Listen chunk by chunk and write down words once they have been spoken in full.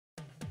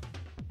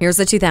Here's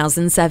a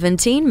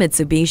 2017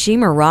 Mitsubishi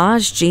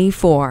Mirage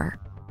G4.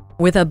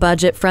 With a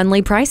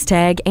budget-friendly price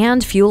tag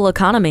and fuel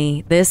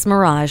economy, this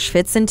Mirage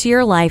fits into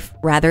your life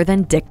rather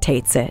than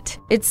dictates it.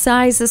 Its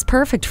size is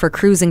perfect for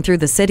cruising through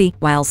the city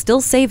while still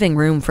saving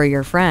room for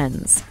your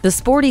friends. The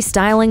sporty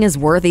styling is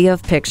worthy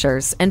of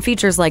pictures, and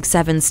features like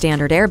 7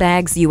 standard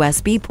airbags,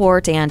 USB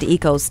port, and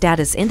Eco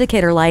Status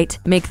Indicator light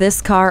make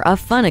this car a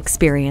fun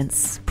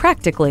experience,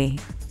 practically.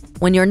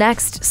 When your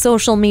next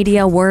social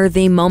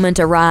media-worthy moment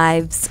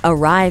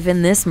arrive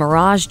in this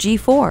Mirage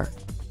G4.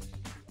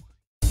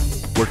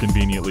 We're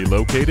conveniently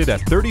located at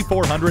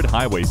 3400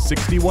 Highway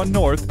 61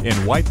 North in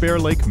White Bear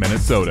Lake,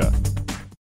 Minnesota.